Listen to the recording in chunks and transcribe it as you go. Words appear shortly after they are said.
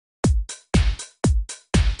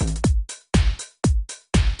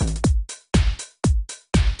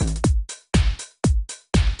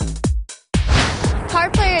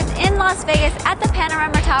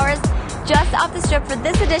panorama towers just off the strip for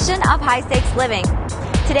this edition of High Stakes Living.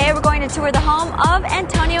 Today we're going to tour the home of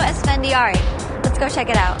Antonio Esfandiari. Let's go check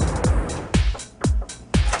it out.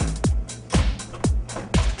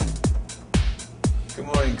 Good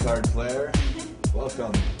morning, card player.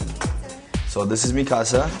 Welcome. So this is mi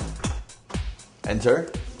casa.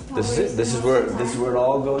 Enter. This is it. This is where it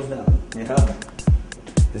all goes down. You know.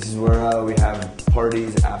 This is where we have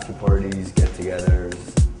parties, after parties, get-togethers.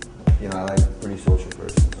 You know, I like a pretty social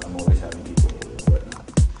person, so I'm always having people over and whatnot.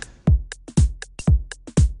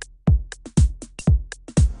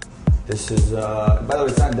 This is, by the way,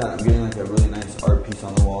 it's not done. I'm getting like a really nice art piece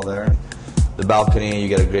on the wall there. The balcony, you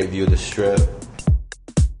get a great view of the strip.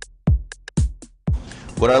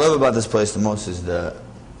 What I love about this place the most is the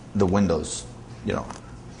windows. You know,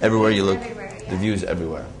 everywhere you look, the view's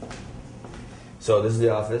everywhere. So this is the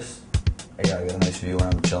office. I gotta get a nice view when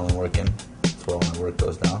I'm chilling working. That's where all my work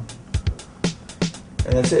goes down.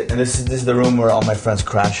 And that's it. And this is the room where all my friends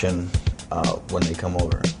crash in when they come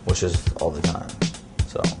over, which is all the time.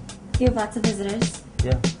 So. You have lots of visitors?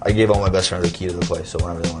 Yeah. I gave all my best friends the key to the place, so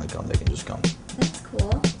whenever they want to come, they can just come. That's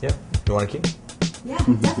cool. Yeah. You want a key? Yeah,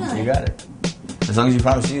 definitely. You got it. As long as you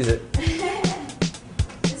promise to use it.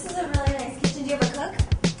 This is a really nice kitchen. Do you ever cook?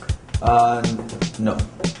 No.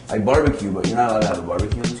 I barbecue, but you're not allowed to have a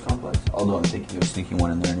barbecue in this complex. Although I'm thinking of sneaking one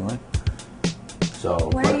in there anyway. So.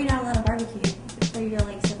 Why are you not allowed to barbecue? Are you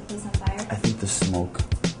gonna like set the place on fire? I think the smoke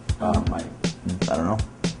might. I don't know.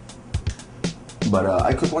 But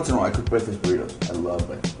I cook once in a while. I cook breakfast burritos. I love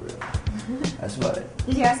breakfast burritos. That's about it.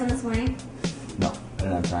 Did you have some this morning? No, I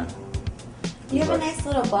didn't have time. You have a nice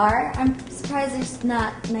little bar. I'm surprised there's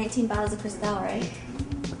not 19 bottles of Cristal, right?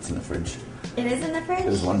 It's in the fridge. It is in the fridge?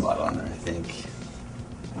 There's one bottle on there, I think.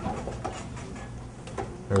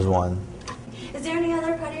 There's one. Is there any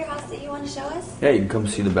other part of your house that you want to show us? Yeah, you can come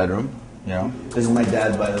see the bedroom. You know, this is my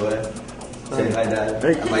dad, by the way. Say hi, Dad.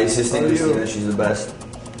 Hey. My assistant, Christina, she's the best.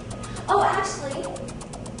 Oh, actually,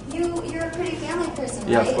 you're a pretty family person,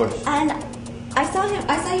 right? Yeah, of course. And I saw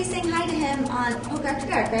you saying hi to him on Poker After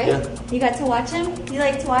Dark, right? Yeah. You got to watch him? You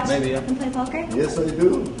like to watch Maybe, yeah. him play poker? Yes, I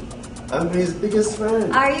do. I'm his biggest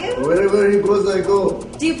fan. Are you? Wherever he goes, I go.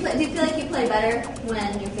 Do you feel like you play better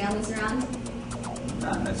when your family's around?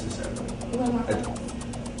 Not necessarily. A little more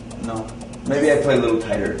fun? No. Maybe I play a little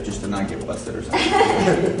tighter just to not get busted or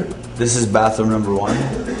something. This is bathroom number 1.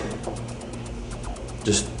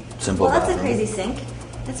 Just simple Well, that's bathroom. a crazy sink.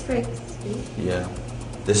 That's pretty sweet. Yeah.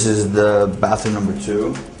 This is the bathroom number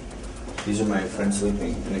 2. These are my friends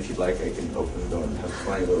sleeping, and if you'd like, I can open the door and have a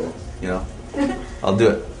funny little, you know. I'll do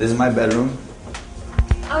it. This is my bedroom.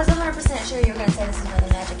 I was 100% sure you were going to say this is where the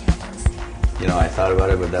magic happens. You know, I thought about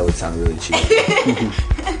it, but that would sound really cheap.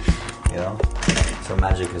 You know? So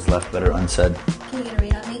magic is left better unsaid. Can you get a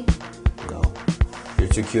read on me? No. You're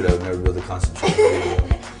too cute, I would never be able to concentrate.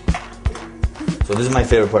 So this is my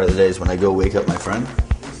favorite part of the day, is when I go wake up my friend.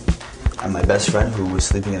 And my best friend, who was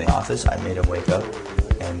sleeping in the office, I made him wake up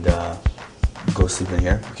and go sleep in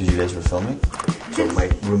here because you guys were filming. So my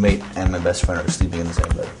roommate and my best friend are sleeping in the same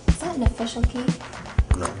bed. Is that an official key?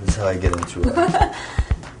 No, this is how I get into it.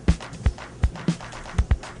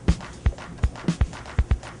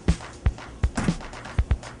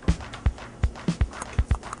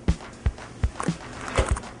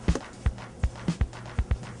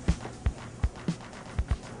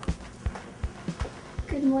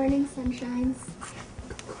 Good morning, sunshines.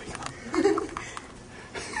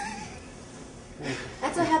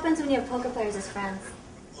 That's what happens when you have poker players as friends.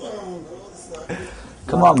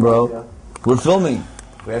 Come on, bro. We're filming.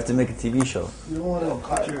 We have to make a TV show. You don't want to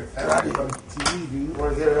cut your fatty on TV, do you?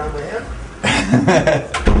 Want to get it on my hand?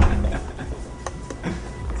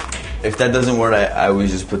 If that doesn't work, I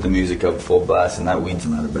always just put the music up full blast and that weeds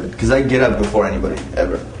him out of bed. Because I get up before anybody,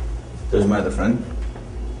 ever. There's my other friend.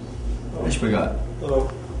 What we got? Hello.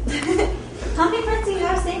 How many friends do you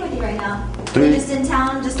have staying with you right now? 3. You're just in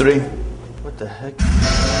town? 3. What the heck?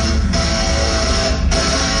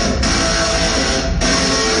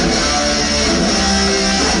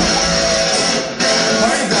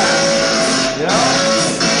 Party time! You know?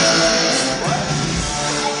 What?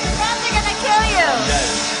 Your friends are gonna kill you!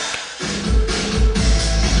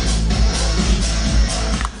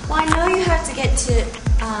 Well, I know you have to get to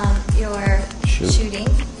your shooting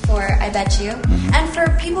for I Bet You. And for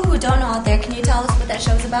people who don't know out there, can you tell us what that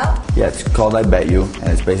show's about? Yeah, it's called I Bet You, and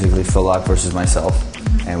it's basically Phil Lock versus myself.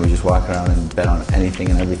 And we just walk around and bet on anything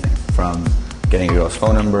and everything, from getting a girl's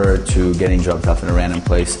phone number to getting dropped off in a random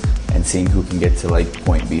place and seeing who can get to like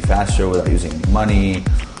point B faster without using any money,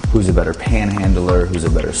 who's a better panhandler, who's a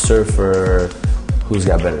better surfer, who's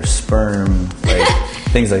got better sperm. Like,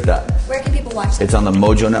 things like that. Where can people watch it? It's on the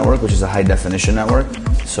Mojo network, which is a high definition network.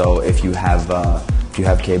 So if you have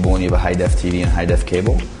cable and you have a high def TV and high def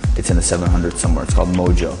cable, it's in the 700 somewhere. It's called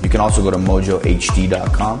Mojo. You can also go to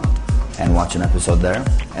mojohd.com and watch an episode there.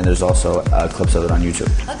 And there's also clips of it on YouTube.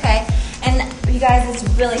 Okay. And you guys, it's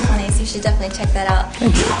really funny, so you should definitely check that out.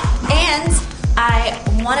 Thank you. And I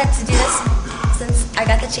wanted to do this since I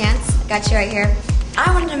got the chance. Got you right here.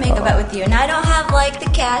 I wanted to make a bet with you, and I don't have like the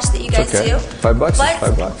cash that you guys do. $5 is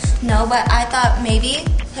 $5. No, but I thought maybe.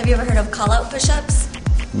 Have you ever heard of call-out push-ups?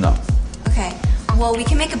 No. Okay. Well, we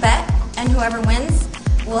can make a bet, and whoever wins,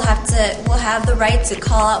 we'll have the right to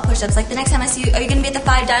call out push-ups. Like the next time I see you, are you gonna be at the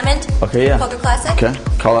 5 Diamond? Okay, yeah. Poker Classic? Okay.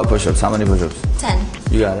 Call out push-ups. How many push-ups? 10.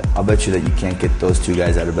 You got it. I'll bet you that you can't get those two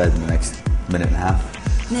guys out of bed in the next minute and a half.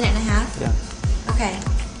 Minute and a half? Yeah. Okay.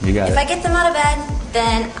 You got it. If I get them out of bed,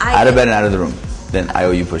 then out of bed and out of the room. Then I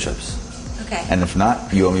owe you push-ups. Okay. And if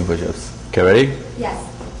not, you owe me push-ups. Okay, ready? Yes.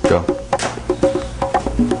 Go.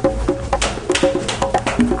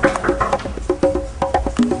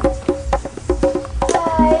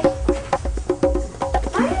 Hi.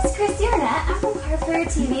 My name is Christiana. I'm from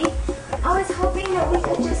TV. I was hoping that we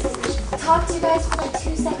could just talk to you guys for like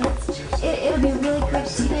 2 seconds. It'll be really quick.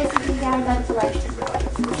 So you guys can be out of bed for like...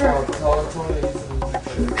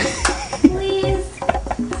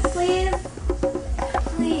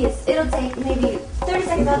 Please. It'll take maybe 30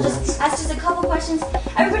 seconds. I'll just ask just a couple questions.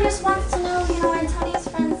 Everybody just wants to know, Antonio's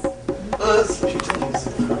friends.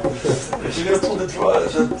 You're gonna pull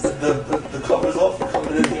the covers off for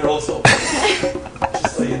coming in here also.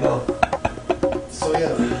 Just so you know. So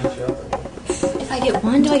yeah, we can get you out there. If I get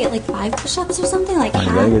one, do I get like 5 push-ups or something? Like You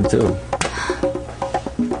gotta get 2. I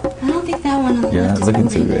don't think that one on the You're left not is looking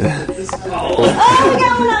too moving. good. Oh, we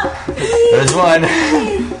got one up! There's one.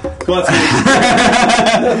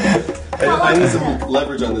 Come on, I need some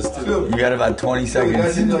leverage on this too. You got about 20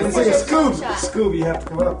 seconds. It's like a Scoob. Scoob, you have to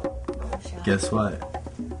come up. Guess what?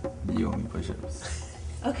 You owe me push-ups.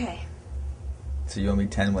 Okay. So you owe me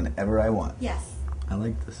 10 whenever I want. Yes. I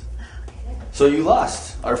like this. So you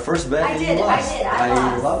lost. Our first bet I and did, you lost. I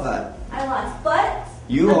lost. love that. I lost, but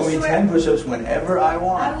You I'm owe me sure 10 push-ups whenever I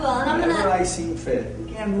want. I will, and I'm whenever gonna- I see fit. You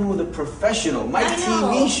can't rule with a professional. My I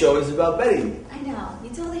know. TV show is about betting. I know. You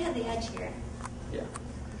totally had the edge here. Yeah.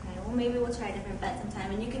 Okay, well maybe we'll try a different bet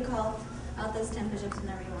sometime, and you can call out those 10 push-ups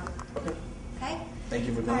whenever you want. Okay. Okay? Thank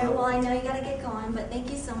you for All coming. right, well I know you gotta get going, but thank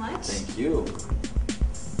you so much. Thank you.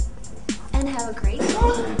 And have a great day.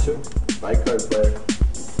 You too. Bye, card player.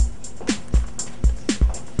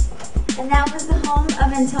 And that was the home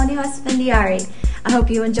of Antonio Esfandiari. I hope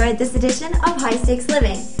you enjoyed this edition of High Stakes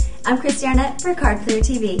Living. I'm Christiana for Card Player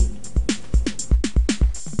TV.